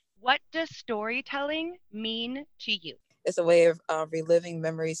What does storytelling mean to you? It's a way of reliving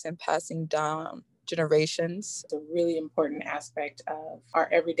memories and passing down generations. It's a really important aspect of our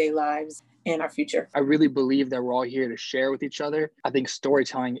everyday lives and our future. I really believe that we're all here to share with each other. I think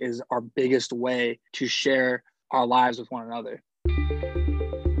storytelling is our biggest way to share our lives with one another.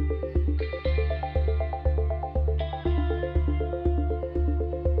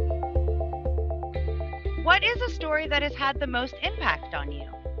 What is a story that has had the most impact on you?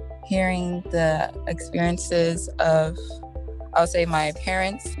 Hearing the experiences of, I'll say, my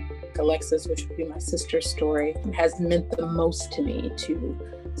parents. Alexis, which would be my sister's story, has meant the most to me to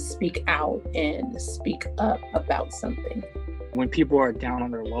speak out and speak up about something. When people are down on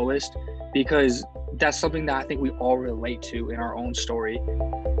their lowest, because that's something that I think we all relate to in our own story.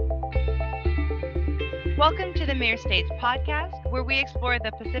 Welcome to the Mirror Stage podcast, where we explore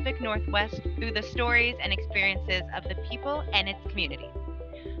the Pacific Northwest through the stories and experiences of the people and its communities.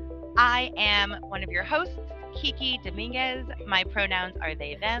 I am one of your hosts, Kiki Dominguez. My pronouns are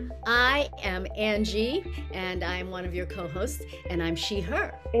they, them. I am Angie, and I'm one of your co-hosts, and I'm she,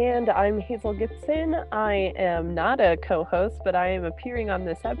 her. And I'm Hazel Gibson. I am not a co-host, but I am appearing on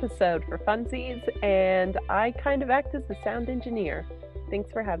this episode for funsies, and I kind of act as the sound engineer. Thanks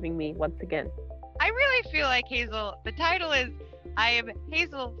for having me once again. I really feel like Hazel, the title is, I am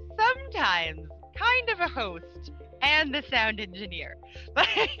Hazel, sometimes kind of a host and the sound engineer. But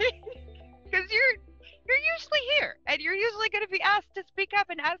because you're usually here and you're usually going to be asked to speak up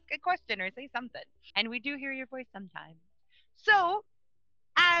and ask a question or say something. And we do hear your voice sometimes. So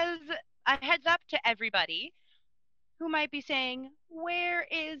as a heads up to everybody who might be saying, where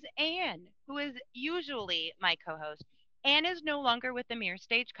is Anne, who is usually my co-host? Anne is no longer with the Mirror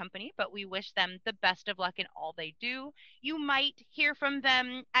Stage Company, but we wish them the best of luck in all they do. You might hear from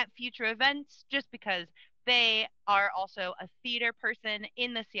them at future events just because they are also a theater person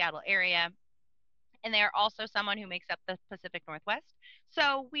in the Seattle area. And they are also someone who makes up the Pacific Northwest.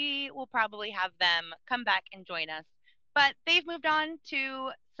 So we will probably have them come back and join us. But they've moved on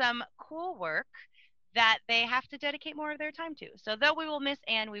to some cool work that they have to dedicate more of their time to. So though we will miss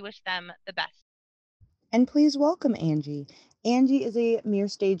Anne, we wish them the best. And please welcome Angie. Angie is a Mirror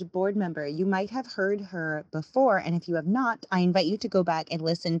Stage board member. You might have heard her before, and if you have not, I invite you to go back and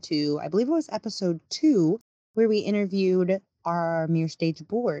listen to, I believe it was episode 2, where we interviewed our Mirror Stage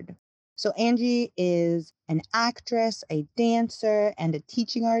board. So Angie is an actress, a dancer, and a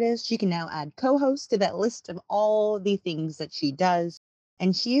teaching artist. She can now add co-host to that list of all the things that she does,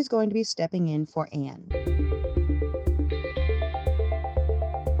 and she is going to be stepping in for Anne.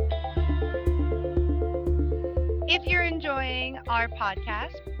 If you're enjoying our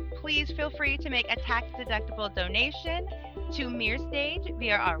podcast, please feel free to make a tax-deductible donation to Mirror Stage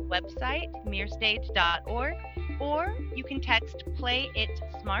via our website, mirrorstage.org, or you can text Play It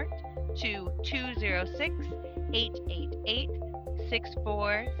Smart to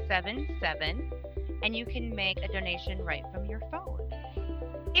 206-888-6477, and you can make a donation right from your phone.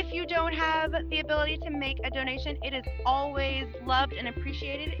 If you don't have the ability to make a donation, it is always loved and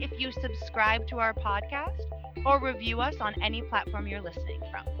appreciated if you subscribe to our podcast or review us on any platform you're listening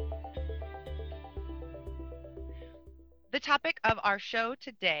from. The topic of our show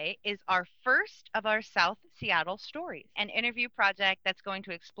today is our first of our South Seattle stories, an interview project that's going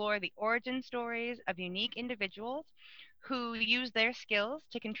to explore the origin stories of unique individuals who use their skills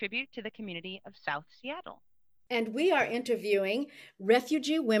to contribute to the community of South Seattle. And we are interviewing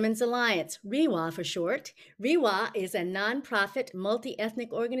Refugee Women's Alliance, REWA for short. REWA is a nonprofit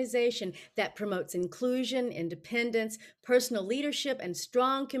multi-ethnic organization that promotes inclusion, independence, personal leadership, and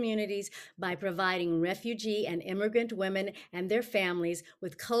strong communities by providing refugee and immigrant women and their families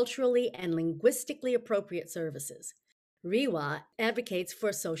with culturally and linguistically appropriate services. REWA advocates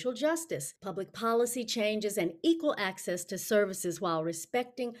for social justice, public policy changes, and equal access to services while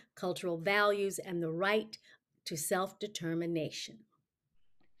respecting cultural values and the right to self-determination.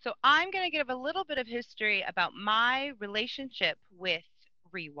 So I'm going to give a little bit of history about my relationship with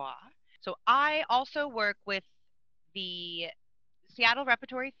REWA. So I also work with the Seattle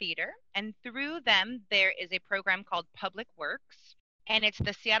Repertory Theater, and through them there is a program called Public Works, and it's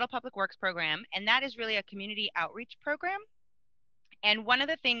the Seattle Public Works program, and that is really a community outreach program. And one of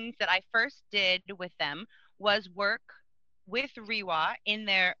the things that I first did with them was work with REWA in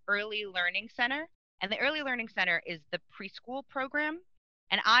their Early Learning Center. And the Early Learning Center is the preschool program.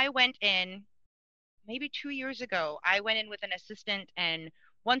 And I went in maybe 2 years ago. I went in with an assistant, and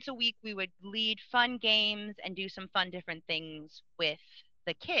once a week we would lead fun games and do some fun different things with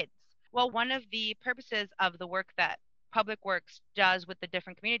the kids. Well, one of the purposes of the work that Public Works does with the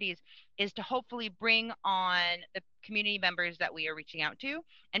different communities is to hopefully bring on the community members that we are reaching out to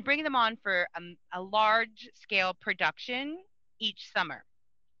and bringing them on for a large scale production each summer.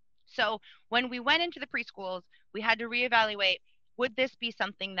 So when we went into the preschools, we had to reevaluate, would this be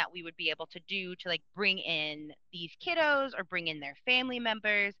something that we would be able to do to like bring in these kiddos or bring in their family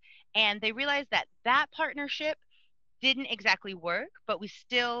members? And they realized that that partnership didn't exactly work, but we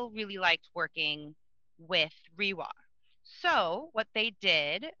still really liked working with REWA. So what they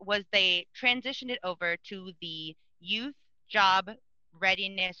did was they transitioned it over to the Youth Job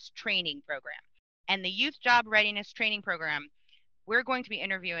Readiness Training Program. And the Youth Job Readiness Training Program, we're going to be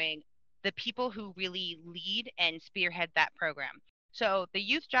interviewing the people who really lead and spearhead that program. So the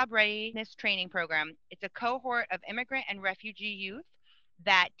Youth Job Readiness Training Program, it's a cohort of immigrant and refugee youth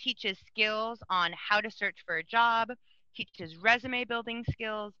that teaches skills on how to search for a job, teaches resume building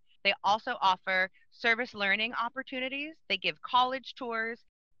skills. They also offer service learning opportunities. They give college tours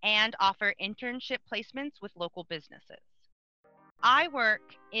and offer internship placements with local businesses. I work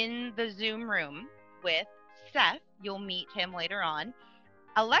in the Zoom room with Seth. You'll meet him later on.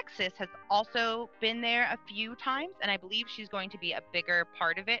 Alexis has also been there a few times, and I believe she's going to be a bigger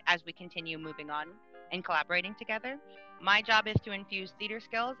part of it as we continue moving on and collaborating together. My job is to infuse theater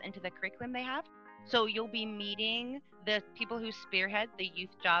skills into the curriculum they have. So you'll be meeting the people who spearhead the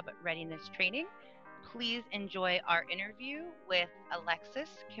Youth Job Readiness Training. Please enjoy our interview with Alexis,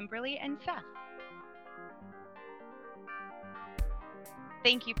 Kimberly, and Seth.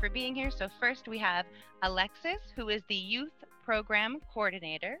 Thank you for being here. So first we have Alexis, who is the Youth Program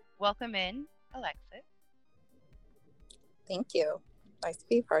Coordinator. Welcome in, Alexis. Thank you. Nice to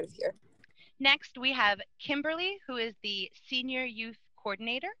be part of here. Next, we have Kimberly, who is the Senior Youth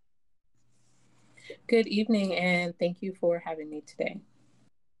Coordinator. Good evening, and thank you for having me today.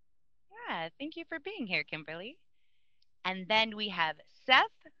 Yeah, thank you for being here, Kimberly. And then we have Seth,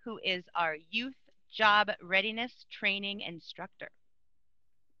 who is our Youth Job Readiness Training Instructor.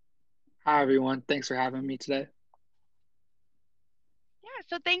 Hi, everyone. Thanks for having me today. Yeah,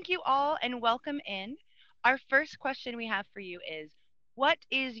 so thank you all and welcome in. Our first question we have for you is, what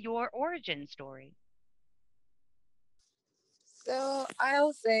is your origin story? So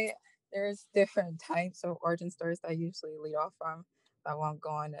I'll say there's different types of origin stories that I usually lead off from. I won't go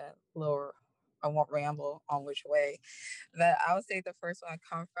on a lower, I won't ramble on which way. But I would say the first one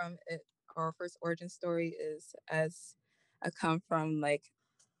I come from, our first origin story is as I come from like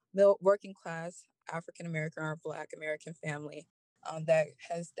the working class African American or Black American family that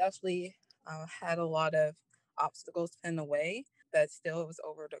has definitely had a lot of obstacles in the way, but still was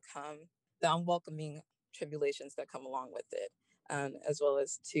overcome the unwelcoming tribulations that come along with it, as well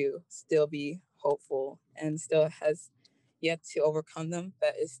as to still be hopeful and still has yet to overcome them,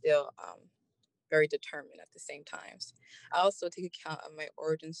 but is still very determined at the same times. I also take account of my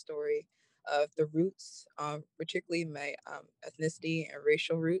origin story of the roots, particularly my ethnicity and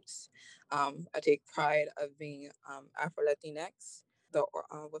racial roots. I take pride of being Afro-Latinx,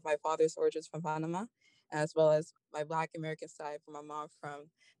 with my father's origins from Panama, as well as my Black American side from my mom from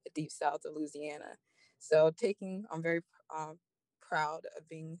the deep south of Louisiana. So I'm very proud of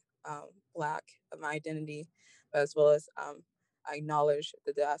being Black, of my identity, as well as I acknowledge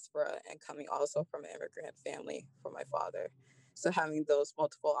the diaspora and coming also from an immigrant family from my father. So having those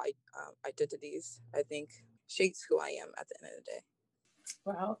multiple identities, I think, shapes who I am at the end of the day.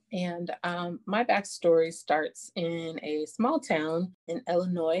 Wow. And my backstory starts in a small town in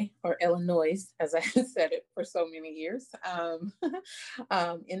Illinois, or Illinois, as I said it for so many years,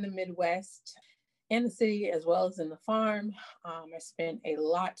 in the Midwest, in the city as well as in the farm. I spent a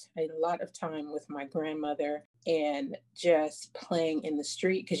lot of time with my grandmother and just playing in the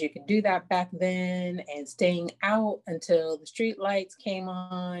street, because you could do that back then, and staying out until the street lights came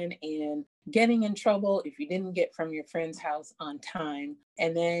on, and getting in trouble if you didn't get from your friend's house on time.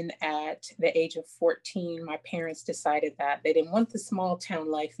 And then at the age of 14, my parents decided that they didn't want the small town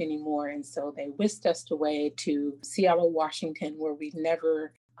life anymore. And so they whisked us away to Seattle, Washington, where we'd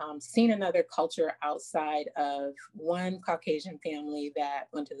never seen another culture outside of one Caucasian family that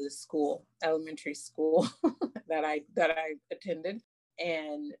went to the school, elementary school that I attended,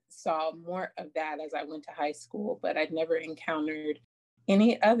 and saw more of that as I went to high school. But I'd never encountered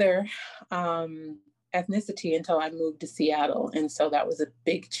any other ethnicity until I moved to Seattle. And so that was a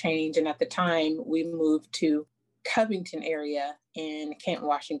big change. And at the time, we moved to Covington area in Kent,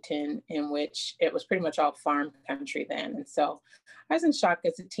 Washington, in which it was pretty much all farm country then. And so I was in shock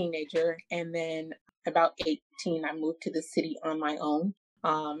as a teenager. And then about 18, I moved to the city on my own.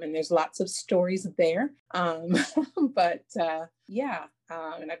 And there's lots of stories there. But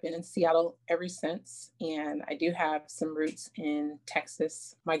and I've been in Seattle ever since. And I do have some roots in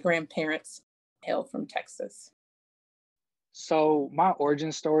Texas. My grandparents hail from Texas. So my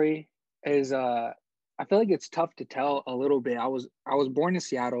origin story is I feel like it's tough to tell a little bit. I was born in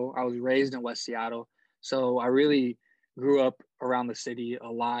Seattle. I was raised in West Seattle. So I really grew up around the city a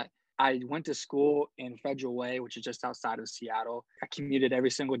lot. I went to school in Federal Way, which is just outside of Seattle. I commuted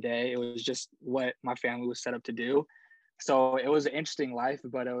every single day. It was just what my family was set up to do. So it was an interesting life,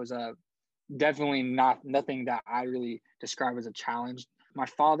 but it was definitely nothing that I really describe as a challenge. My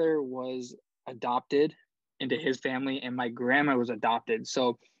father was adopted into his family, and my grandma was adopted.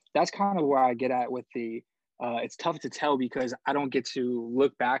 So that's kind of where I get at with the. It's tough to tell because I don't get to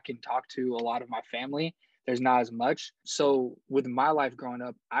look back and talk to a lot of my family. There's not as much. So with my life growing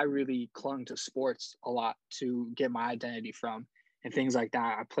up, I really clung to sports a lot to get my identity from and things like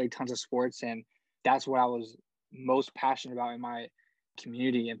that. I played tons of sports, and that's what I was most passionate about in my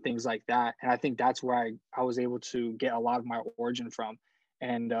community and things like that. And I think that's where I was able to get a lot of my origin from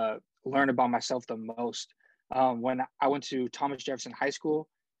and learn about myself the most. When I went to Thomas Jefferson High School,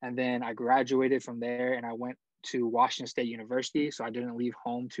 and then I graduated from there and I went to Washington State University. So I didn't leave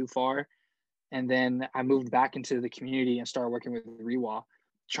home too far. And then I moved back into the community and started working with REWA,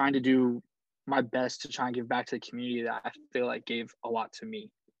 trying to do my best to try and give back to the community that I feel like gave a lot to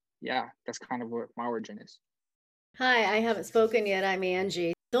me. Yeah, that's kind of what my origin is. Hi, I haven't spoken yet. I'm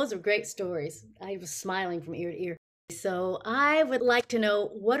Angie. Those are great stories. I was smiling from ear to ear. So I would like to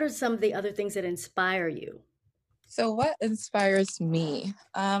know, what are some of the other things that inspire you? So what inspires me?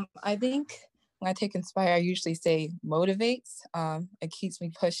 I think when I take inspire, I usually say motivates. It keeps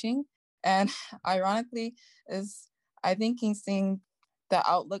me pushing. And ironically, is I think in seeing the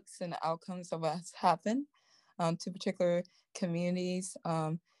outlooks and outcomes of what's happened to particular communities,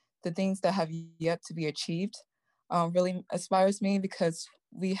 the things that have yet to be achieved really inspires me because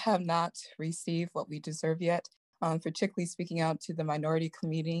we have not received what we deserve yet, particularly speaking out to the minority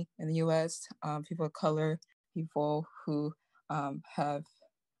community in the US, people of color, people who have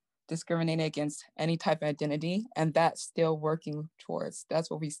discriminated against any type of identity, and that's still working towards. That's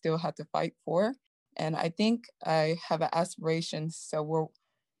what we still have to fight for. And I think I have an aspiration. So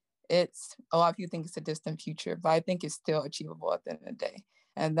it's a lot of people think it's a distant future, but I think it's still achievable at the end of the day.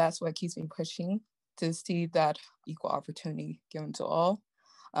 And that's what keeps me pushing to see that equal opportunity given to all.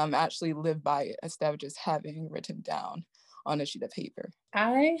 Actually live by it instead of just having written down on a sheet of paper.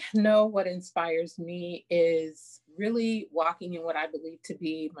 I know what inspires me is really walking in what I believe to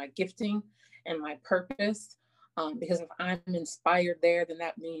be my gifting and my purpose. Because if I'm inspired there, then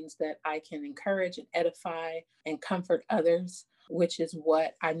that means that I can encourage and edify and comfort others, which is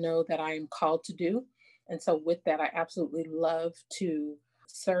what I know that I am called to do. And so, with that, I absolutely love to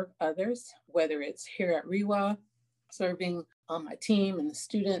serve others, whether it's here at REWA, serving on my team and the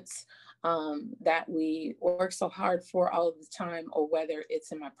students that we work so hard for all of the time, or whether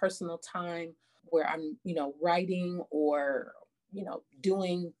it's in my personal time where I'm, writing or,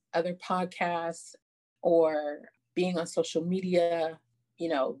 doing other podcasts or being on social media,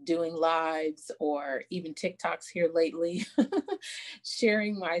 doing lives or even TikToks here lately,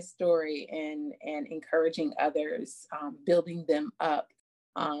 sharing my story and encouraging others, building them up.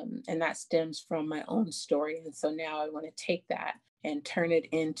 And that stems from my own story. And so now I want to take that and turn it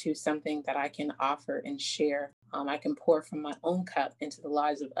into something that I can offer and share. I can pour from my own cup into the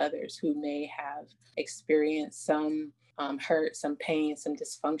lives of others who may have experienced some hurt, some pain, some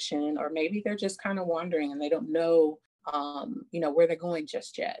dysfunction, or maybe they're just kind of wandering and they don't know, where they're going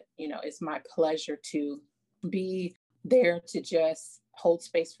just yet. It's my pleasure to be there to just hold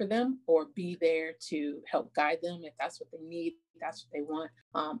space for them or be there to help guide them if that's what they need, that's what they want,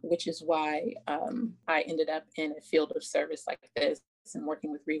 which is why I ended up in a field of service like this and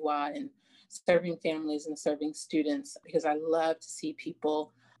working with REWA and serving families and serving students, because I love to see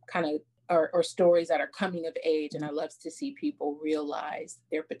people kind of or stories that are coming of age. And I love to see people realize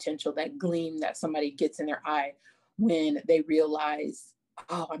their potential, that gleam that somebody gets in their eye when they realize,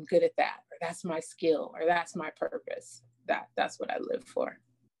 oh, I'm good at that, or that's my skill, or that's my purpose. That's what I live for.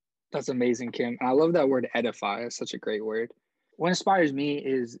 That's amazing, Kim. And I love that word edify. It's such a great word. What inspires me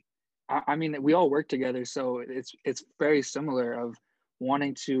is, I mean, we all work together, so it's very similar of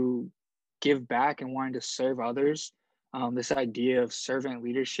wanting to give back and wanting to serve others. This idea of servant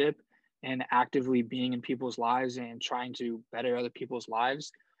leadership and actively being in people's lives and trying to better other people's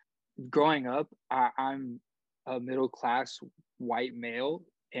lives. Growing up, I'm a middle class white male,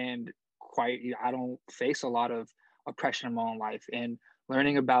 and I don't face a lot of oppression in my own life. And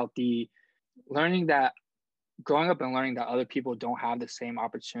learning that growing up and learning that other people don't have the same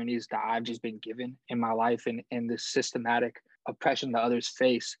opportunities that I've just been given in my life, and the systematic oppression that others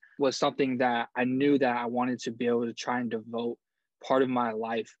face was something that I knew that I wanted to be able to try and devote part of my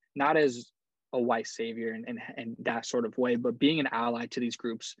life, not as a white savior and that sort of way, but being an ally to these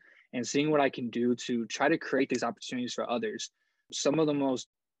groups and seeing what I can do to try to create these opportunities for others. Some of the most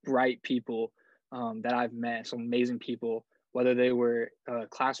bright people that I've met, some amazing people, whether they were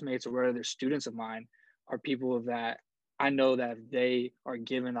classmates or whether they're students of mine, are people that I know that if they are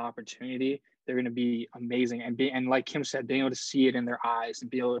given the opportunity, they're going to be amazing. And like Kim said, being able to see it in their eyes and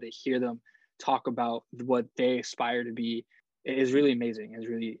be able to hear them talk about what they aspire to be is really amazing.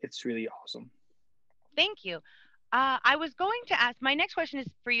 It's really awesome. Thank you. I was going to ask, my next question is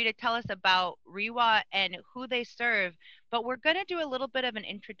for you to tell us about Rewa and who they serve, but we're going to do a little bit of an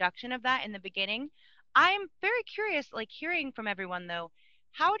introduction of that in the beginning. I'm very curious, like hearing from everyone though,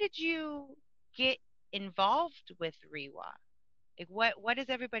 how did you get involved with Rewa? Like what is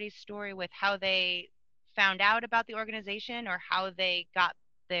everybody's story with how they found out about the organization or how they got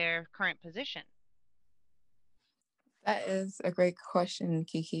their current position? That is a great question,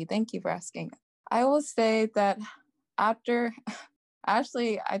 Kiki. Thank you for asking. I will say that after,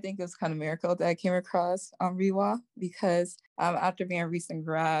 actually, I think it was kind of a miracle that I came across on Rewa because after being a recent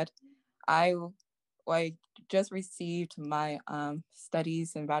grad, I I just received my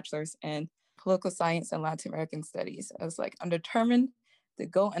studies and bachelor's in political science and Latin American studies. I was like, I'm determined to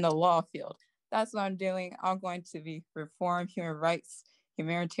go in the law field. That's what I'm doing. I'm going to be reform human rights,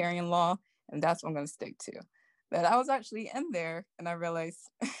 humanitarian law, and that's what I'm going to stick to. But I was actually in there and I realized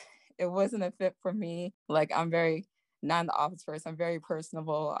it wasn't a fit for me. Like I'm very not the office person. I'm very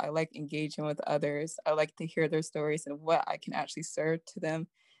personable. I like engaging with others. I like to hear their stories and what I can actually serve to them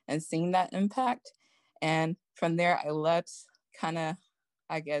and seeing that impact. And from there, I left kind of,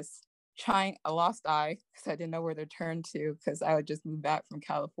 I guess, trying a lost eye because I didn't know where to turn to because I would just move back from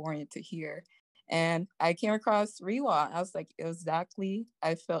California to here. And I came across Rewa. I was like, it was exactly,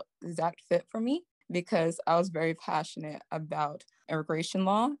 I felt exact fit for me because I was very passionate about immigration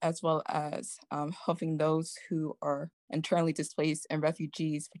law as well as helping those who are internally displaced and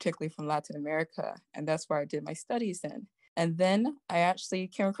refugees, particularly from Latin America. And that's where I did my studies in. And then I actually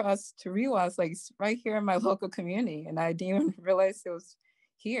came across Rewa. I was like, it's right here in my local community. And I didn't even realize it was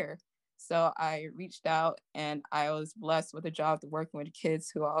here. So I reached out and I was blessed with a job to working with kids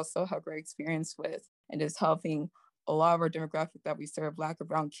who I also have great experience with and just helping a lot of our demographic that we serve, Black or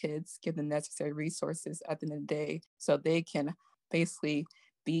brown kids, give the necessary resources at the end of the day so they can basically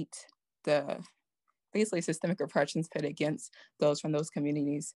beat the systemic oppressions pit against those from those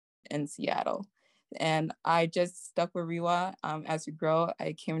communities in Seattle. And I just stuck with Rewa. As we grow,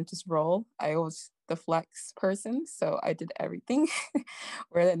 I came into this role. I was the flex person, so I did everything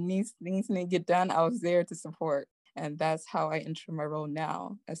where that needs to get done. I was there to support. And that's how I enter my role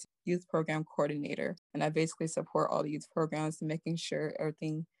now as youth program coordinator. And I basically support all the youth programs and making sure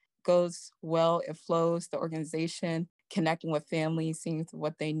everything goes well, it flows, the organization, connecting with families, seeing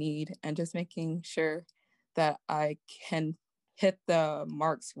what they need, and just making sure that I can hit the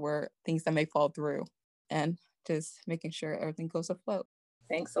marks where things that may fall through and just making sure everything goes afloat.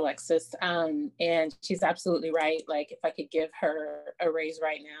 Thanks, Alexis. And she's absolutely right. Like if I could give her a raise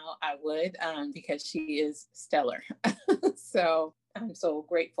right now, I would, because she is stellar. So I'm so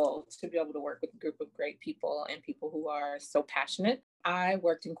grateful to be able to work with a group of great people and people who are so passionate. I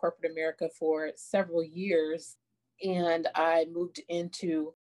worked in corporate America for several years and I moved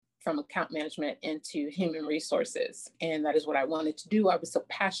from account management into human resources. And that is what I wanted to do. I was so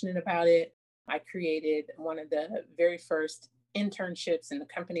passionate about it. I created one of the very first internships in the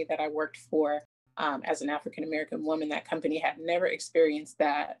company that I worked for as an African-American woman. That company had never experienced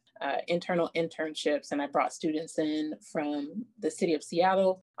that internal internships. And I brought students in from the city of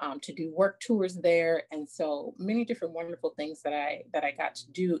Seattle to do work tours there. And so many different wonderful things that I got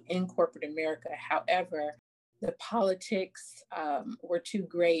to do in corporate America. However, the politics were too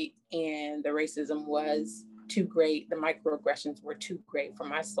great and the racism was too great. The microaggressions were too great for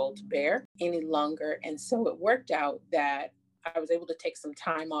my soul to bear any longer. And so it worked out that I was able to take some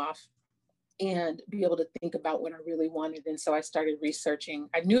time off and be able to think about what I really wanted. And so I started researching.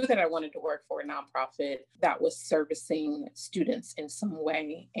 I knew that I wanted to work for a nonprofit that was servicing students in some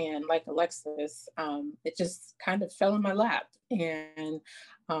way. And like Alexis, it just kind of fell in my lap and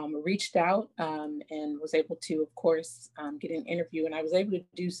reached out and was able to, of course, get an interview. And I was able to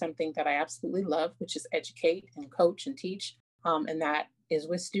do something that I absolutely love, which is educate and coach and teach. And that is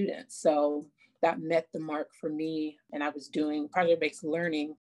with students. So that met the mark for me. And I was doing project-based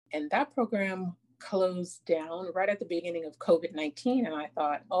learning. And that program closed down right at the beginning of COVID-19. And I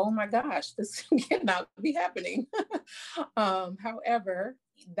thought, oh my gosh, this cannot be happening. However,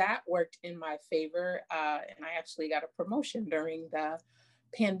 that worked in my favor. And I actually got a promotion during the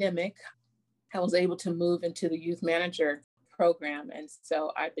pandemic. I was able to move into the youth manager program. And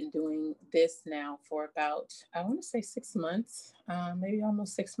so I've been doing this now for about, I want to say 6 months, maybe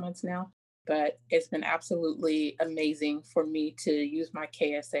almost 6 months now. But it's been absolutely amazing for me to use my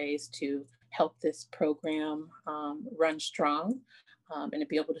KSAs to help this program run strong, and to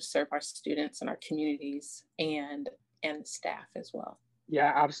be able to serve our students and our communities and the staff as well.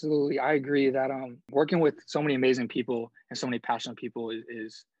 Yeah, absolutely. I agree that working with so many amazing people and so many passionate people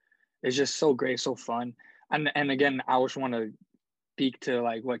is just so great, so fun. And again, I just want to speak to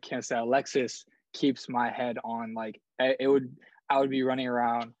like what Kim said. Alexis keeps my head on. Like I would be running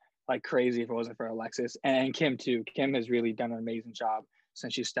around like crazy if it wasn't for Alexis, and Kim too. Kim has really done an amazing job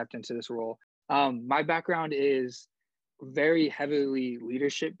since she stepped into this role. My background is very heavily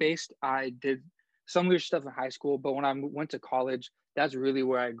leadership based. I did some leadership stuff in high school, but when I went to college, that's really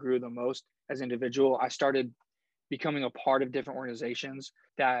where I grew the most as an individual. I started becoming a part of different organizations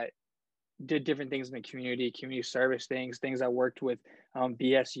that did different things in the community service things I worked with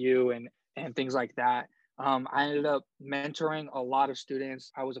BSU and things like that. I ended up mentoring a lot of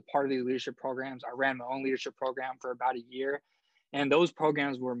students. I was a part of these leadership programs. I ran my own leadership program for about a year. And those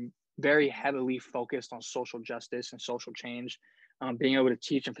programs were very heavily focused on social justice and social change, being able to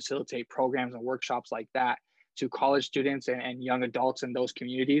teach and facilitate programs and workshops like that to college students and young adults in those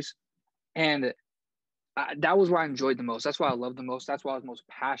communities. And that was what I enjoyed the most. That's what I loved the most. That's what I was most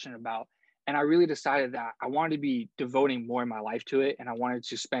passionate about. And I really decided that I wanted to be devoting more of my life to it. And I wanted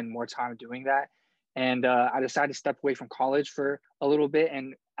to spend more time doing that. And I decided to step away from college for a little bit.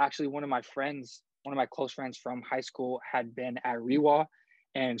 And actually one of my close friends from high school had been at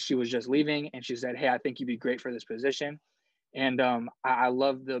and she was just leaving. And she said, "Hey, I think you'd be great for this position." And I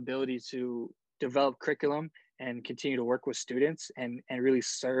love the ability to develop curriculum and continue to work with students and really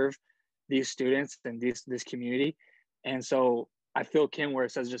serve these students and this community. And so I feel Kim where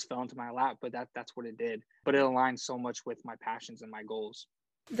it says just fell into my lap, but that's what it did. But it aligns so much with my passions and my goals.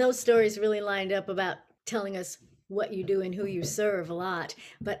 Those stories really lined up about telling us what you do and who you serve a lot.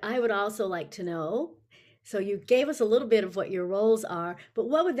 But I would also like to know, so you gave us a little bit of what your roles are, but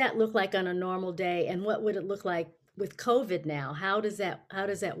what would that look like on a normal day, and what would it look like with COVID now? How does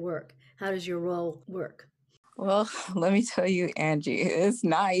that work? How does your role work? Well, let me tell you, Angie, it's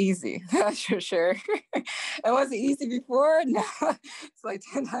not easy. That's for sure. It wasn't easy before. Now it's like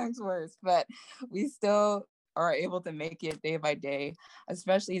 10 times worse, but we still are able to make it day by day.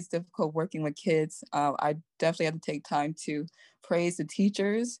 Especially it's difficult working with kids. I definitely have to take time to praise the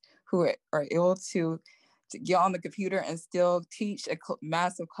teachers who are able to get on the computer and still teach a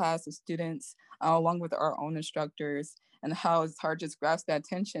massive class of students, along with our own instructors, and how it's hard to just grasp that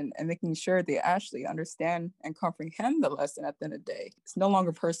attention and making sure they actually understand and comprehend the lesson at the end of the day. It's no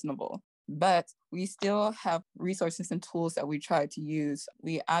longer personable, but we still have resources and tools that we try to use.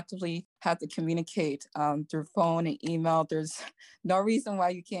 We actively have to communicate through phone and email. There's no reason why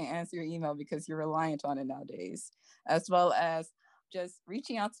you can't answer your email because you're reliant on it nowadays, as well as just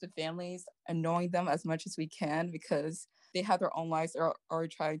reaching out to the families and knowing them as much as we can because they have their own lives or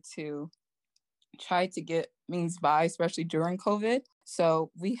try to get means by, especially during COVID.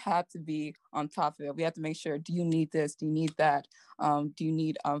 So we have to be on top of it. We have to make sure, do you need this? Do you need that? Do you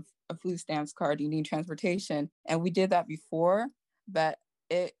need a food stamps card? Do you need transportation? And we did that before, but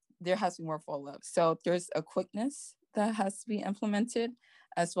there has to be more follow-up. So there's a quickness that has to be implemented,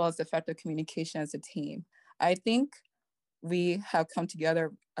 as well as effective communication as a team. I think we have come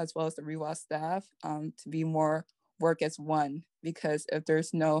together, as well as the REWA staff, to be more work as one, because if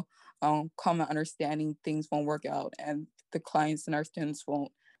there's no common understanding, things won't work out and the clients and our students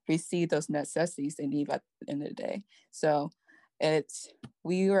won't receive those necessities they need at the end of the day. So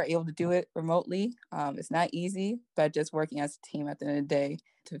we were able to do it remotely. It's not easy, but just working as a team at the end of the day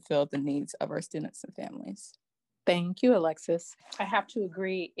to fill the needs of our students and families. Thank you, Alexis. I have to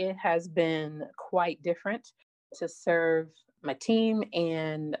agree, it has been quite different to serve my team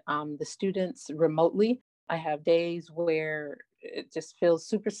and the students remotely. I have days where it just feels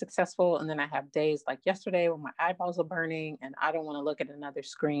super successful. And then I have days like yesterday when my eyeballs are burning and I don't want to look at another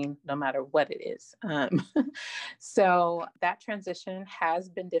screen, no matter what it is. So that transition has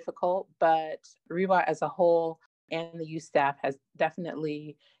been difficult, but REWA as a whole and the youth staff has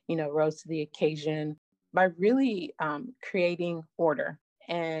definitely, rose to the occasion by really creating order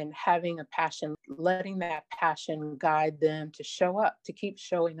and having a passion, letting that passion guide them to show up, to keep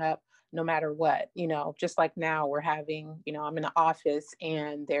showing up no matter what. Just like now we're having, I'm in the office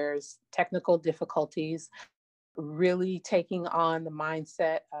and there's technical difficulties, really taking on the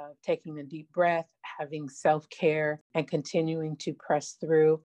mindset of taking a deep breath, having self-care, and continuing to press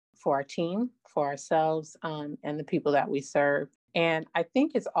through for our team, for ourselves, and the people that we serve. And I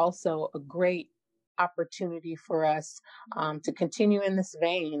think it's also a great opportunity for us to continue in this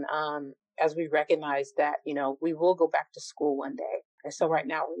vein as we recognize that, we will go back to school one day. And so right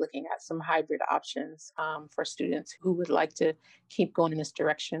now we're looking at some hybrid options for students who would like to keep going in this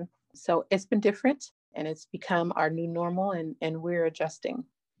direction. So it's been different and it's become our new normal, and we're adjusting.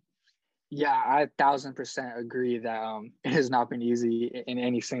 Yeah, I 1000% agree that it has not been easy in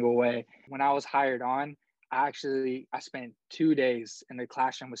any single way. When I was hired on, I spent 2 days in the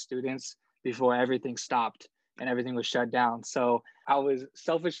classroom with students before everything stopped and everything was shut down. So I was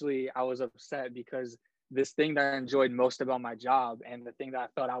upset because this thing that I enjoyed most about my job and the thing that I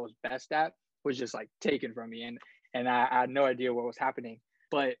thought I was best at was just like taken from me, and I had no idea what was happening.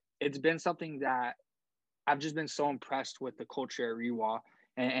 But it's been something that I've just been so impressed with the culture at Rewa,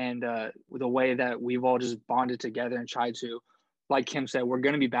 and the way that we've all just bonded together and tried to, like Kim said, we're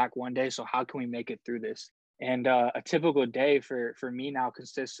going to be back one day. So how can we make it through this? And a typical day for me now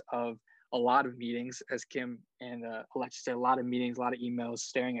consists of a lot of meetings, as Kim and Alexis said, a lot of meetings, a lot of emails,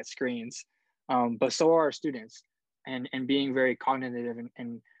 staring at screens. But so are our students, and being very cognitive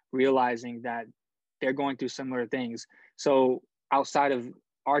and realizing that they're going through similar things. So outside of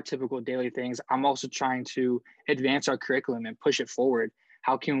our typical daily things, I'm also trying to advance our curriculum and push it forward.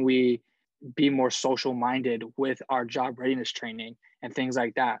 How can we be more social minded with our job readiness training and things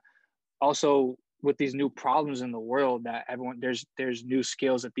like that? Also, with these new problems in the world that there's new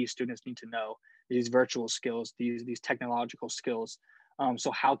skills that these students need to know, these virtual skills, these technological skills.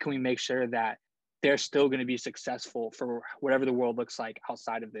 So how can we make sure that they're still going to be successful for whatever the world looks like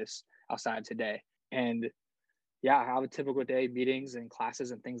outside of today? And yeah, have a typical day, meetings and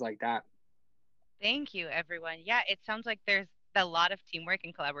classes and things like that. Thank you, everyone. Yeah, it sounds like there's a lot of teamwork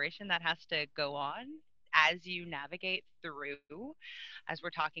and collaboration that has to go on as you navigate through, as we're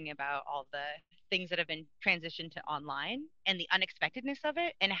talking about all the things that have been transitioned to online and the unexpectedness of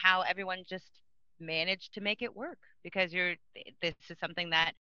it, and how everyone just managed to make it work, because this is something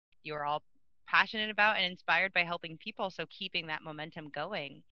that you're all passionate about and inspired by helping people, so keeping that momentum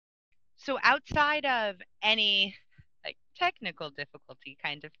going. So outside of any like technical difficulty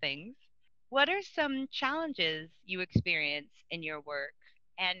kind of things, what are some challenges you experience in your work,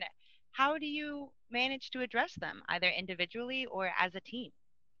 and how do you manage to address them either individually or as a team?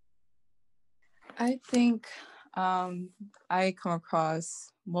 I think I come across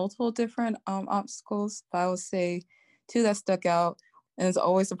multiple different obstacles, but I would say two that stuck out, and it's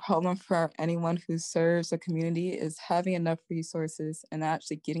always a problem for anyone who serves a community, is having enough resources and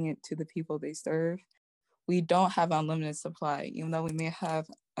actually getting it to the people they serve. We don't have unlimited supply. Even though we may have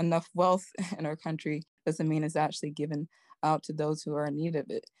enough wealth in our country, doesn't mean it's actually given out to those who are in need of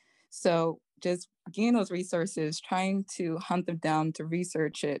it. So just getting those resources, trying to hunt them down, to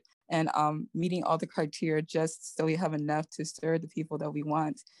research it, and meeting all the criteria just so we have enough to serve the people that we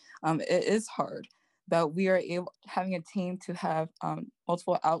want. It is hard, but we are able, having a team, to have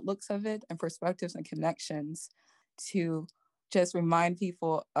multiple outlooks of it and perspectives and connections to just remind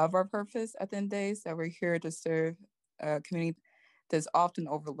people of our purpose at the end of the day, that we're here to serve a community that's often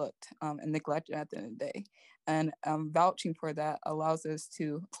overlooked and neglected at the end of the day. And vouching for that allows us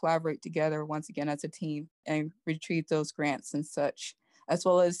to collaborate together once again as a team and retrieve those grants and such, as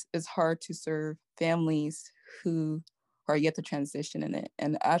well as it's hard to serve families who are yet to transition in it,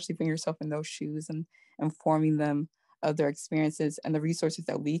 and actually bring yourself in those shoes and informing them of their experiences and the resources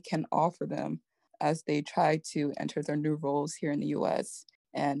that we can offer them as they try to enter their new roles here in the US,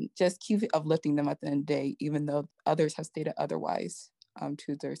 and just keep uplifting them at the end of the day, even though others have stated otherwise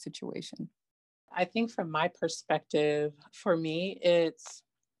to their situation. I think from my perspective, for me, it's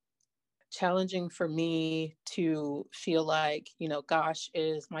challenging for me to feel like, gosh,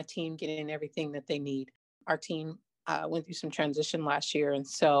 is my team getting everything that they need? Our team went through some transition last year. And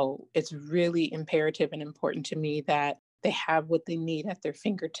so it's really imperative and important to me that they have what they need at their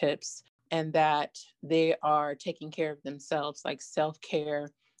fingertips and that they are taking care of themselves. Like self-care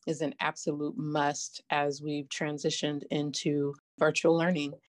is an absolute must as we've transitioned into virtual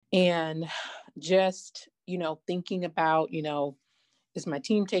learning. And just, thinking about, is my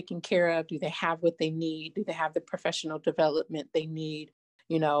team taken care of? Do they have what they need? Do they have the professional development they need?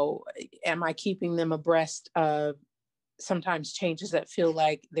 Am I keeping them abreast of sometimes changes that feel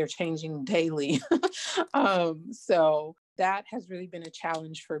like they're changing daily? So that has really been a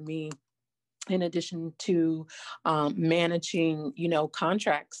challenge for me, in addition to managing,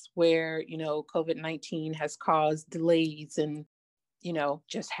 contracts where, COVID-19 has caused delays and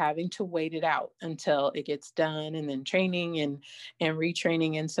just having to wait it out until it gets done, and then training and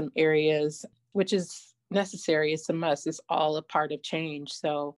retraining in some areas, which is necessary. It's a must. It's all a part of change.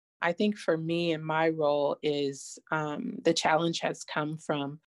 So I think for me and my role is the challenge has come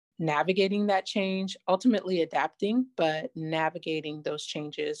from navigating that change, ultimately adapting, but navigating those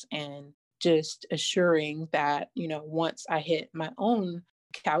changes and just assuring that, once I hit my own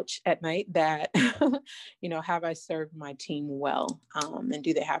couch at night, that, have I served my team well? And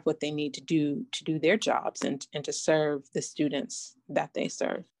do they have what they need to do their jobs and to serve the students that they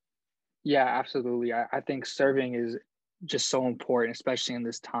serve? Yeah, absolutely. I think serving is just so important, especially in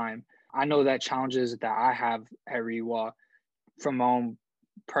this time. I know that challenges that I have at REWA from my own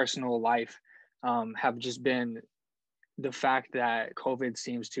personal life have just been the fact that COVID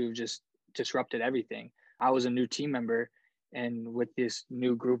seems to have just disrupted everything. I was a new team member, and with this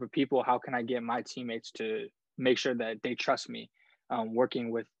new group of people, how can I get my teammates to make sure that they trust me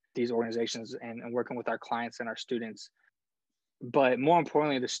working with these organizations and working with our clients and our students? But more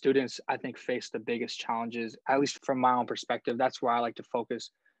importantly, the students, I think, face the biggest challenges, at least from my own perspective. That's where I like to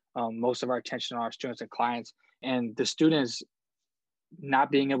focus most of our attention on our students and clients. And the students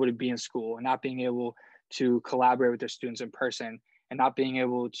not being able to be in school and not being able to collaborate with their students in person and not being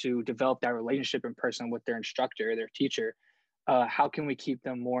able to develop that relationship in person with their instructor, their teacher, how can we keep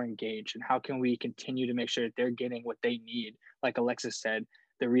them more engaged? And how can we continue to make sure that they're getting what they need? Like Alexis said,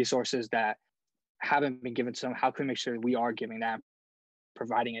 the resources that haven't been given to them, how can we make sure that we are giving that,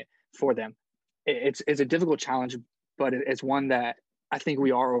 providing it for them? It's a difficult challenge, but it's one that I think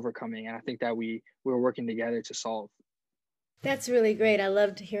we are overcoming. And I think that we're working together to solve. That's really great. I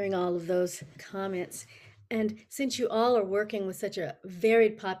loved hearing all of those comments. And since you all are working with such a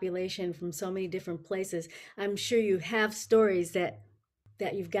varied population from so many different places, I'm sure you have stories that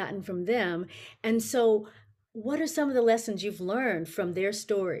you've gotten from them. And so, what are some of the lessons you've learned from their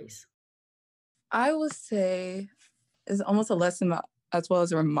stories? I would say it's almost a lesson as well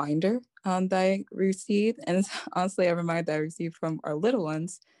as a reminder that I received. And it's honestly a reminder that I received from our little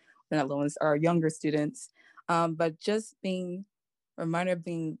ones, not little ones, our younger students. But just being a reminder of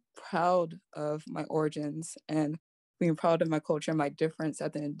being proud of my origins and being proud of my culture and my difference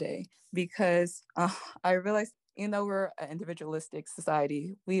at the end of the day. Because I realized, we're an individualistic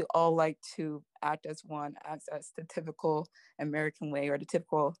society, we all like to act as one, act as the typical American way or the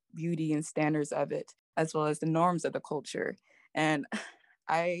typical beauty and standards of it, as well as the norms of the culture. And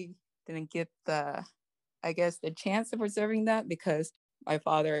I didn't get the chance of observing that because my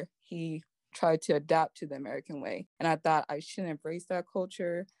father, he tried to adapt to the American way. And I thought I shouldn't embrace that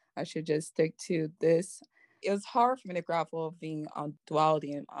culture. I should just stick to this. It was hard for me to grapple of being on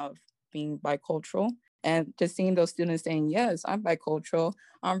duality and of being bicultural. And just seeing those students saying, yes, I'm bicultural.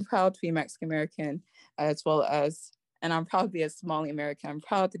 I'm proud to be Mexican American, as well as, and I'm proud to be a Somali American. I'm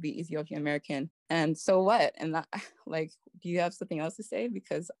proud to be Ethiopian American. And so what? And like, do you have something else to say?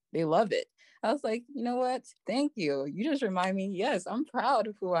 Because they love it. I was like, you know what? Thank you. You just remind me, yes, I'm proud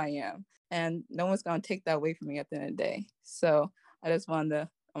of who I am. And no one's going to take that away from me at the end of the day. So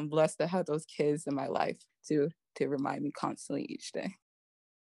I'm blessed to have those kids in my life to remind me constantly each day.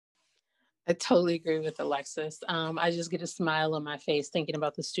 I totally agree with Alexis. I just get a smile on my face thinking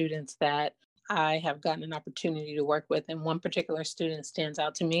about the students that I have gotten an opportunity to work with. And one particular student stands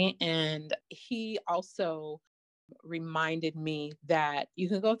out to me. And he also reminded me that you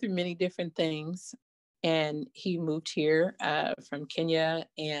can go through many different things. And he moved here from Kenya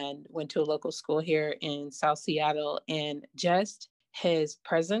and went to a local school here in South Seattle. And just his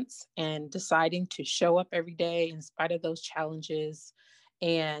presence and deciding to show up every day in spite of those challenges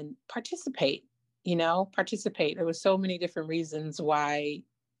and participate. There was so many different reasons why,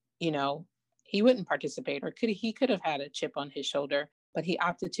 he wouldn't participate, or he could have had a chip on his shoulder, but he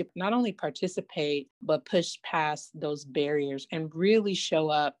opted to not only participate, but push past those barriers and really show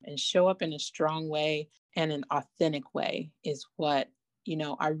up in a strong way and an authentic way is what,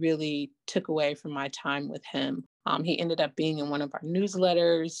 I really took away from my time with him. He ended up being in one of our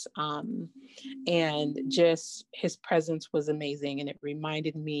newsletters, and just his presence was amazing. And it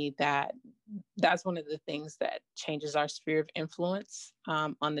reminded me that that's one of the things that changes our sphere of influence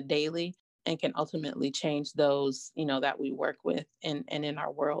on the daily and can ultimately change those, that we work with and in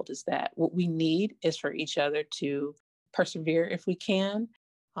our world, is that what we need is for each other to persevere if we can,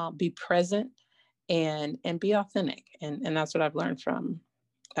 be present and be authentic. And that's what I've learned from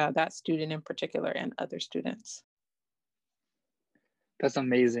that student in particular and other students. That's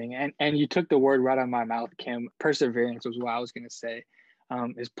amazing. And you took the word right out of my mouth, Kim. Perseverance was what I was going to say.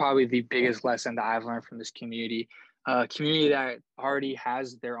 Is probably the biggest lesson that I've learned from this community. A community that already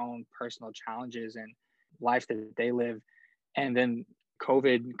has their own personal challenges and life that they live. And then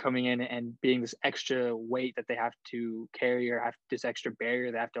COVID coming in and being this extra weight that they have to carry or have this extra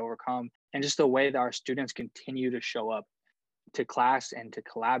barrier they have to overcome. And just the way that our students continue to show up to class and to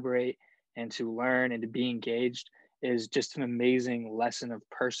collaborate and to learn and to be engaged. is just an amazing lesson of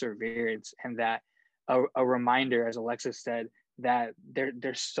perseverance, and that a reminder, as Alexis said, that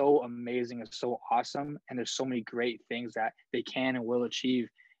they're so amazing and so awesome, and there's so many great things that they can and will achieve,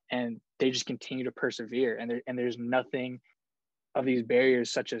 and they just continue to persevere. And there's nothing of these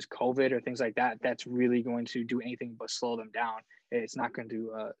barriers such as COVID or things like that that's really going to do anything but slow them down. It's not going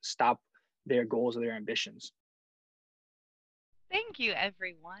to stop their goals or their ambitions. Thank you,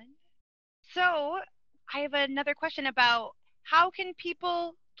 everyone. So, I have another question about how can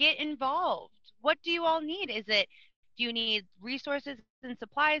people get involved? What do you all need? Do you need resources and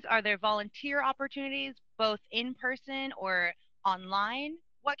supplies? Are there volunteer opportunities, both in person or online?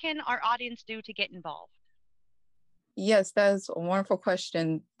 What can our audience do to get involved? Yes, that is a wonderful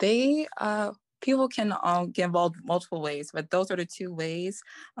question. People can get involved multiple ways, but those are the two ways: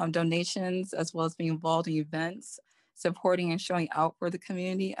 donations, as well as being involved in events, supporting and showing out for the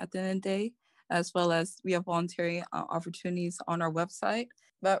community at the end of the day, as well as we have volunteering opportunities on our website.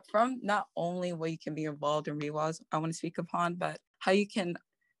 But from not only what you can be involved in REWAs, I want to speak upon, but how you can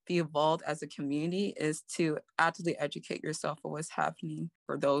be involved as a community is to actively educate yourself on what's happening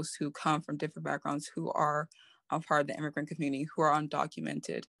for those who come from different backgrounds, who are part of the immigrant community, who are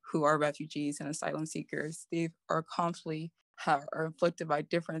undocumented, who are refugees and asylum seekers. They are constantly are afflicted by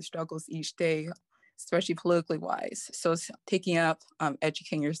different struggles each day, especially politically wise. So it's taking up,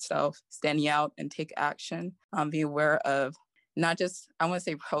 educating yourself, standing out and take action, be aware of not just, I want to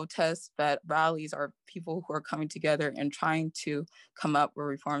say protests, but rallies are people who are coming together and trying to come up with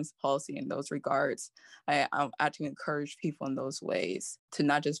reforms policy in those regards. I actually encourage people in those ways to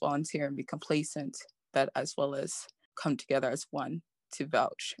not just volunteer and be complacent, but as well as come together as one to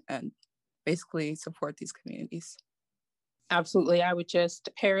vouch and basically support these communities. Absolutely. I would just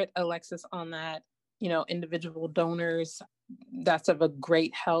parrot Alexis on that. Individual donors, that's of a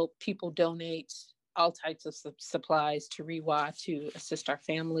great help. People donate all types of supplies to REWA to assist our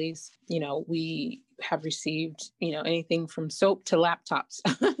families. We have received, anything from soap to laptops.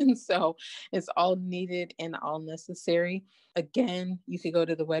 And so it's all needed and all necessary. Again, you could go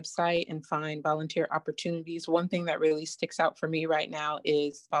to the website and find volunteer opportunities. One thing that really sticks out for me right now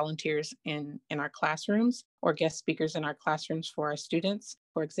is volunteers in our classrooms, or guest speakers in our classrooms for our students.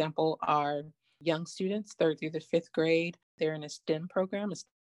 For example, our young students, 3rd through the 5th grade, they're in a STEM program, a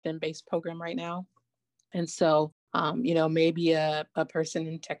STEM-based program right now. And so, maybe a person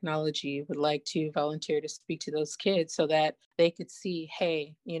in technology would like to volunteer to speak to those kids so that they could see,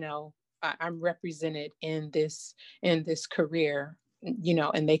 hey, I'm represented in this career,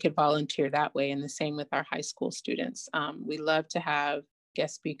 and they could volunteer that way. And the same with our high school students. We love to have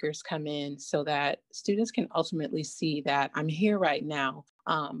guest speakers come in so that students can ultimately see that I'm here right now,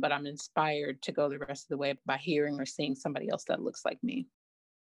 but I'm inspired to go the rest of the way by hearing or seeing somebody else that looks like me.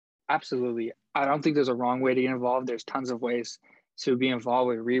 Absolutely. I don't think there's a wrong way to get involved. There's tons of ways to be involved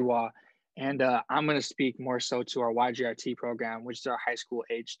with REWA. And I'm going to speak more so to our YGRT program, which is our high school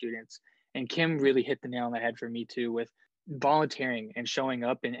age students. And Kim really hit the nail on the head for me too, with volunteering and showing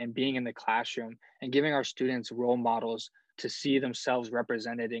up and being in the classroom and giving our students role models to see themselves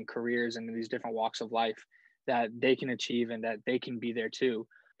represented in careers and in these different walks of life that they can achieve and that they can be there too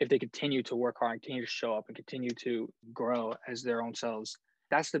if they continue to work hard and continue to show up and continue to grow as their own selves.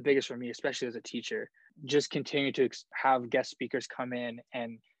 That's the biggest for me, especially as a teacher. Just continue to have guest speakers come in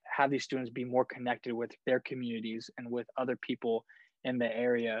and have these students be more connected with their communities and with other people in the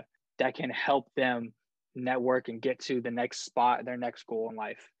area that can help them network and get to the next spot, their next goal in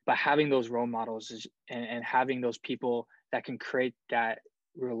life. But having those role models and having those people that can create that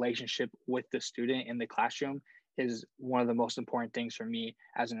relationship with the student in the classroom is one of the most important things for me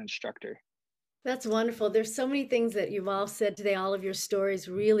as an instructor. That's wonderful. There's so many things that you've all said today. All of your stories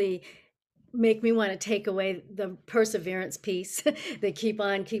really make me want to take away the perseverance piece. They keep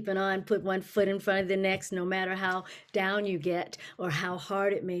on keeping on, put one foot in front of the next, no matter how down you get or how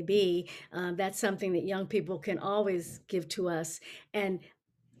hard it may be. That's something that young people can always give to us. And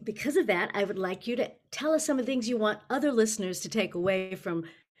because of that, I would like you to tell us some of the things you want other listeners to take away from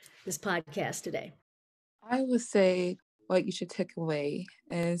this podcast today. I would say what you should take away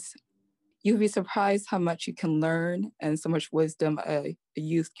is you'll be surprised how much you can learn and so much wisdom a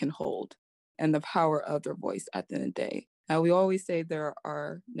youth can hold and the power of their voice at the end of the day. Now, we always say they're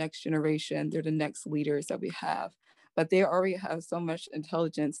our next generation, they're the next leaders that we have, but they already have so much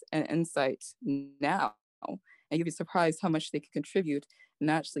intelligence and insight now. And you'll be surprised how much they can contribute and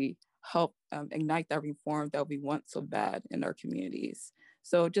actually help ignite that reform that we want so bad in our communities.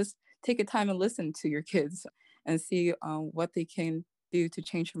 So just take a time and listen to your kids and see what they can do to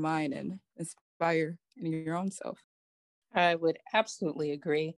change your mind and inspire in your own self. I would absolutely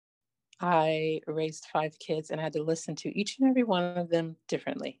agree. I raised 5 kids and I had to listen to each and every one of them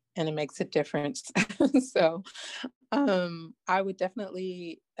differently, and it makes a difference. So I would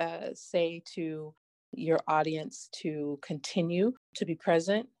definitely say to your audience to continue to be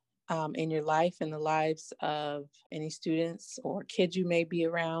present in your life and the lives of any students or kids you may be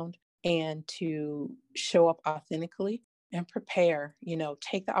around, and to show up authentically and prepare,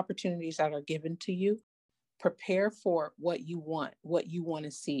 take the opportunities that are given to you. Prepare for what you want to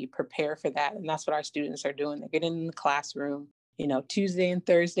see, prepare for that. And that's what our students are doing. They're getting in the classroom, Tuesday and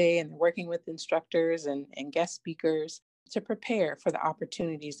Thursday, and they're working with instructors and guest speakers to prepare for the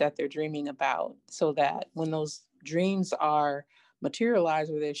opportunities that they're dreaming about, so that when those dreams are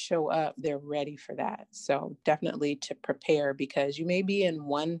materialized or they show up, they're ready for that. So definitely to prepare, because you may be in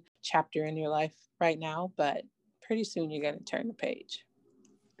one chapter in your life right now, but pretty soon you're going to turn the page.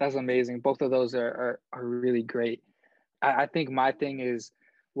 That's amazing. Both of those are really great. I think my thing is,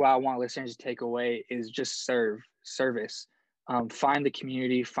 what I want listeners to take away is just service. Find the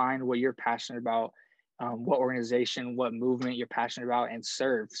community, find what you're passionate about, what organization, what movement you're passionate about, and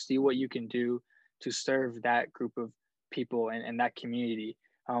serve. See what you can do to serve that group of people and that community,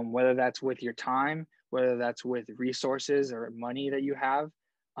 whether that's with your time, whether that's with resources or money that you have.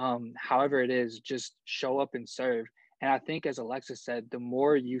 However it is, just show up and serve. And I think, as Alexis said, the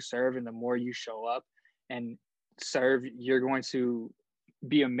more you serve and the more you show up and serve, you're going to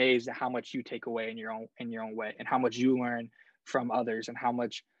be amazed at how much you take away in your own way, and how much you learn from others, and how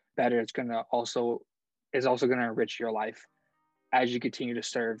much better it's going to also going to enrich your life as you continue to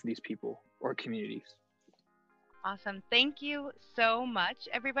serve these people or communities. Awesome. Thank you so much,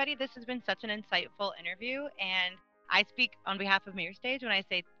 everybody. This has been such an insightful interview, and I speak on behalf of Mirror Stage when I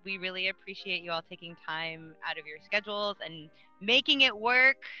say we really appreciate you all taking time out of your schedules and making it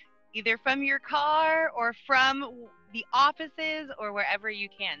work, either from your car or from the offices or wherever you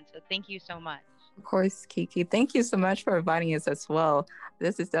can. So thank you so much. Of course, Kiki. Thank you so much for inviting us as well.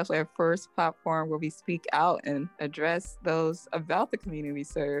 This is definitely our first platform where we speak out and address those about the community we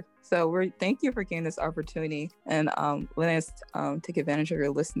serve. So thank you for getting this opportunity and letting us take advantage of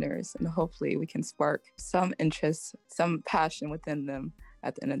your listeners. And hopefully we can spark some interest, some passion within them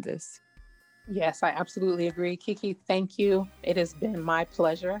at the end of this. Yes, I absolutely agree. Kiki, thank you. It has been my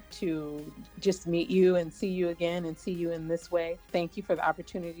pleasure to just meet you and see you again and see you in this way. Thank you for the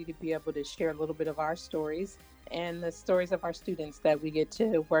opportunity to be able to share a little bit of our stories and the stories of our students that we get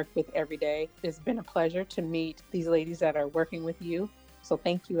to work with every day. It's been a pleasure to meet these ladies that are working with you. So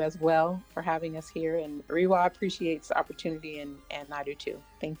thank you as well for having us here. And Rewa appreciates the opportunity, and I do too.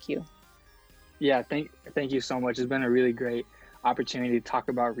 Thank you. Yeah, thank you so much. It's been a really great opportunity to talk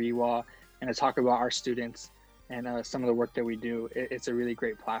about Rewa and to talk about our students and some of the work that we do. It's a really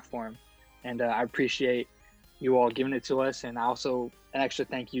great platform. And I appreciate you all giving it to us. And also an extra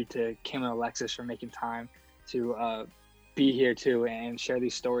thank you to Kim and Alexis for making time to be here too and share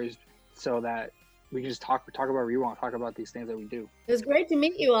these stories so that we can just talk about Rewa and talk about these things that we do. It was great to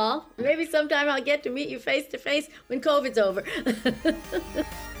meet you all. Maybe sometime I'll get to meet you face to face when COVID's over.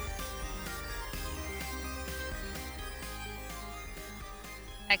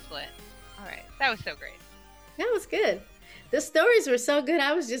 Excellent. All right. That was so great. That was good. The stories were so good.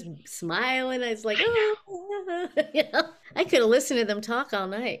 I was just smiling. I was like, oh, I could have listened to them talk all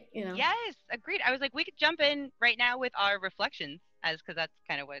night, Yes, agreed. I was like, we could jump in right now with our reflections, because that's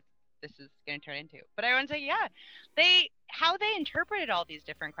kind of what this is going to turn into. But I want to say, how they interpreted all these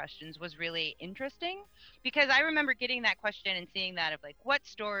different questions was really interesting, because I remember getting that question and seeing that of like, what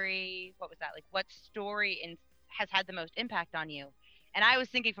story has had the most impact on you? And I was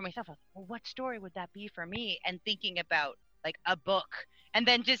thinking for myself, well, what story would that be for me? And thinking about like a book, and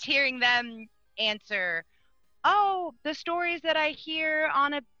then just hearing them answer, oh, the stories that I hear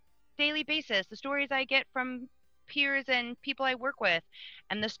on a daily basis, the stories I get from peers and people I work with,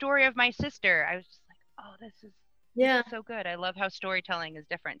 and the story of my sister. I was just like, oh, this is so good. I love how storytelling is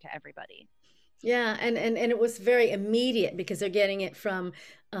different to everybody. Yeah, and it was very immediate because they're getting it from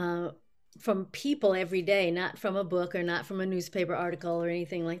people every day, not from a book or not from a newspaper article or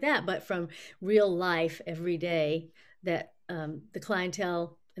anything like that, but from real life every day that the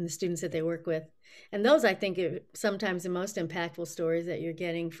clientele and the students that they work with. And those, I think, are sometimes the most impactful stories that you're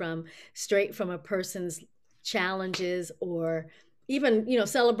getting straight from a person's challenges, or even,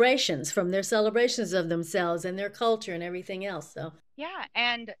 celebrations, from their celebrations of themselves and their culture and everything else. So yeah,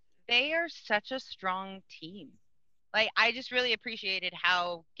 and they are such a strong team. Like, I just really appreciated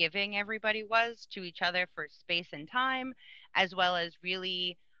how giving everybody was to each other for space and time, as well as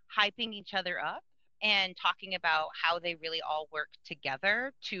really hyping each other up and talking about how they really all work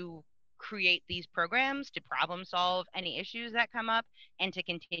together to create these programs to problem solve any issues that come up and to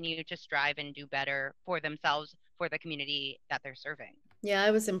continue to strive and do better for themselves, for the community that they're serving. Yeah,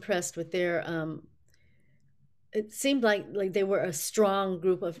 I was impressed with their it seemed like they were a strong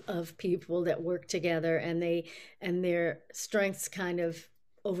group of people that worked together, and they and their strengths kind of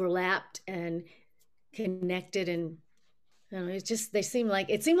overlapped and connected. And I don't know, it's just it seemed like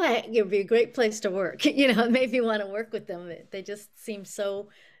it would be a great place to work. You know, it made me want to work with them. They just seem so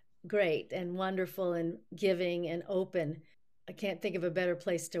great and wonderful and giving and open. I can't think of a better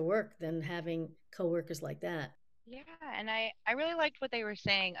place to work than having coworkers like that. Yeah, and I really liked what they were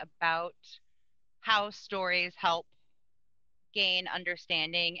saying about how stories help gain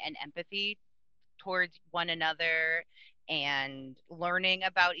understanding and empathy towards one another and learning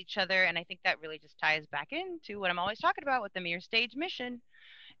about each other. And I think that really just ties back into what I'm always talking about with the Mere Stage mission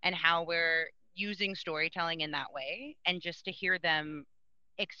and how we're using storytelling in that way. And just to hear them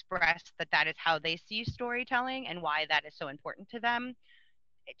express that that is how they see storytelling and why that is so important to them,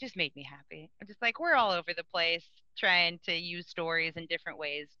 it just made me happy. I'm just like, we're all over the place trying to use stories in different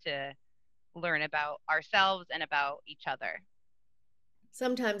ways to learn about ourselves and about each other.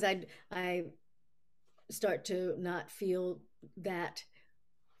 Sometimes I start to not feel that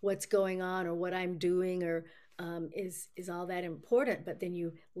what's going on or what I'm doing or is all that important. But then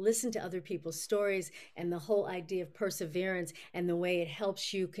you listen to other people's stories and the whole idea of perseverance and the way it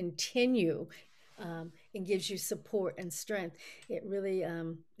helps you continue and gives you support and strength. It really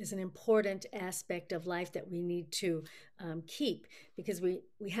is an important aspect of life that we need to keep, because we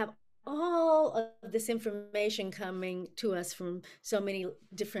have all of this information coming to us from so many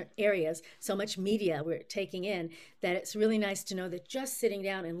different areas, so much media we're taking in, that it's really nice to know that just sitting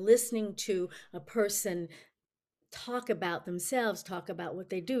down and listening to a person talk about themselves, talk about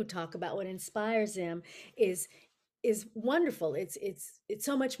what they do, talk about what inspires them is wonderful. It's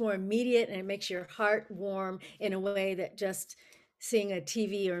so much more immediate, and it makes your heart warm in a way that just seeing a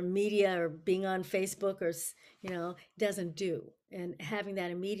TV or media or being on Facebook or doesn't do. And having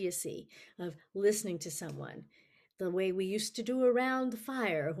that immediacy of listening to someone the way we used to do around the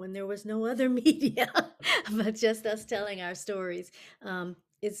fire when there was no other media but just us telling our stories,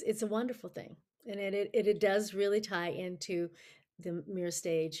 it's a wonderful thing. And it does really tie into the Mirror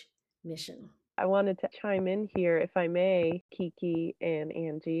Stage mission. I wanted to chime in here, if I may, Kiki and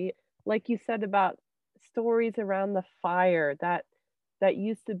Angie. Like you said about stories around the fire, that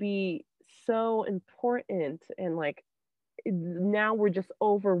used to be so important, and like now we're just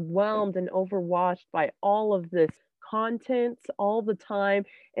overwhelmed and overwashed by all of this content all the time,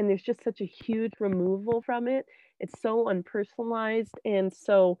 and there's just such a huge removal from it. It's so unpersonalized, and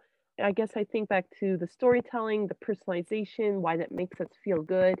so I guess I think back to the storytelling, the personalization, why that makes us feel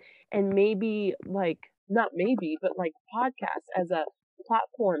good, and maybe like not maybe, but like podcasts as a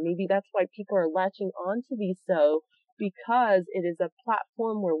platform. Maybe that's why people are latching onto these, so because it is a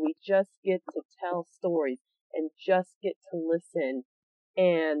platform where we just get to tell stories and just get to listen.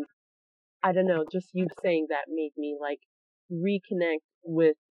 And I don't know, just you saying that made me like reconnect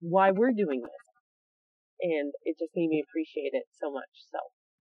with why we're doing this. And it just made me appreciate it so much. So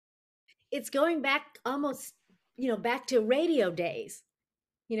it's going back almost, back to radio days.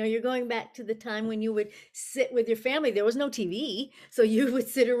 You're going back to the time when you would sit with your family. There was no TV. So you would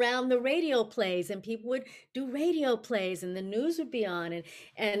sit around the radio plays, and people would do radio plays, and the news would be on.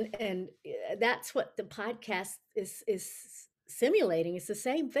 And that's what the podcast is simulating. It's the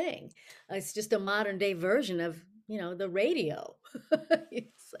same thing. It's just a modern day version of, the radio.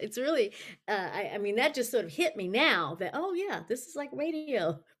 It's really, I mean, that just sort of hit me now that, oh yeah, this is like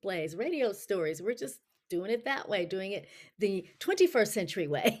radio plays, radio stories. We're just doing it that way, doing it the 21st century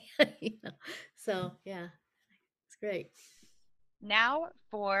way. So yeah, it's great. Now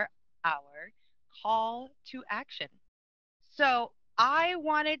for our call to action. So I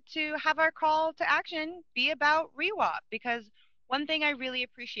wanted to have our call to action be about REWAP, because one thing I really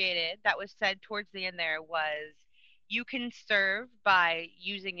appreciated that was said towards the end there was you can serve by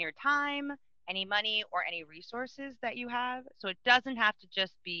using your time, any money, or any resources that you have. So it doesn't have to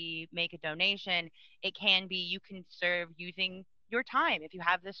just be make a donation. It can be you can serve using your time. If you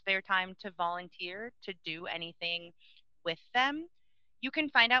have the spare time to volunteer to do anything with them, you can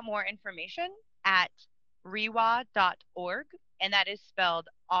find out more information at rewa.org, and that is spelled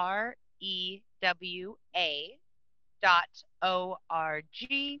REWA.org.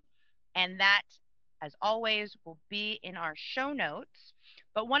 And that, as always, will be in our show notes.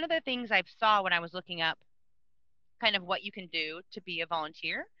 But one of the things I saw when I was looking up kind of what you can do to be a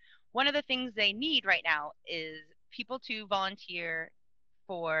volunteer, one of the things they need right now is people to volunteer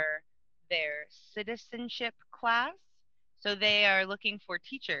for their citizenship class. So they are looking for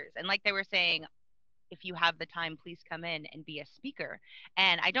teachers. And like they were saying, if you have the time, please come in and be a speaker.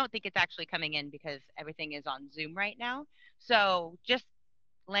 And I don't think it's actually coming in because everything is on Zoom right now. So just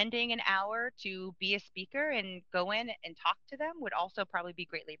lending an hour to be a speaker and go in and talk to them would also probably be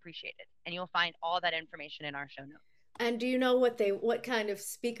greatly appreciated. And you'll find all that information in our show notes. And do you know what kind of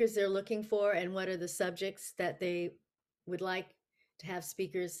speakers they're looking for, and what are the subjects that they would like to have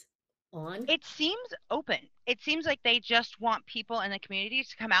speakers on? It seems open. It seems like they just want people in the community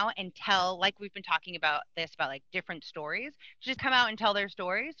to come out and tell, like we've been talking about this, about like different stories, just come out and tell their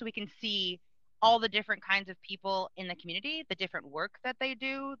stories so we can see all the different kinds of people in the community, the different work that they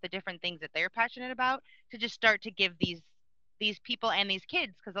do, the different things that they're passionate about, to just start to give these people and these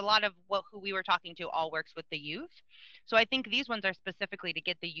kids, because a lot of who we were talking to all works with the youth. So I think these ones are specifically to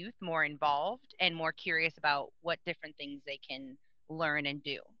get the youth more involved and more curious about what different things they can learn and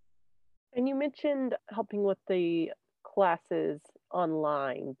do. And you mentioned helping with the classes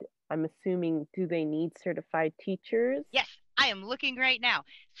online. I'm assuming, do they need certified teachers? Yes, I am looking right now.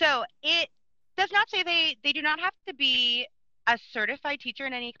 So it does not say they do not have to be a certified teacher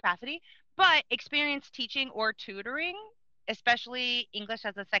in any capacity, but experience teaching or tutoring, especially English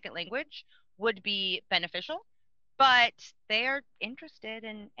as a second language, would be beneficial. But they are interested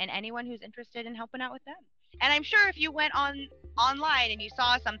in, and anyone who's interested in helping out with them. And I'm sure if you went online and you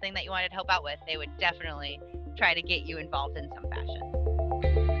saw something that you wanted to help out with, they would definitely try to get you involved in some fashion.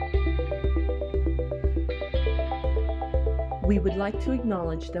 We would like to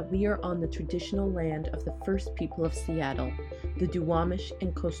acknowledge that we are on the traditional land of the first people of Seattle, the Duwamish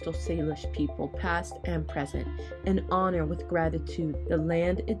and Coastal Salish people, past and present, and honor with gratitude the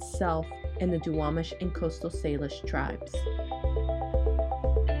land itself and the Duwamish and Coastal Salish tribes.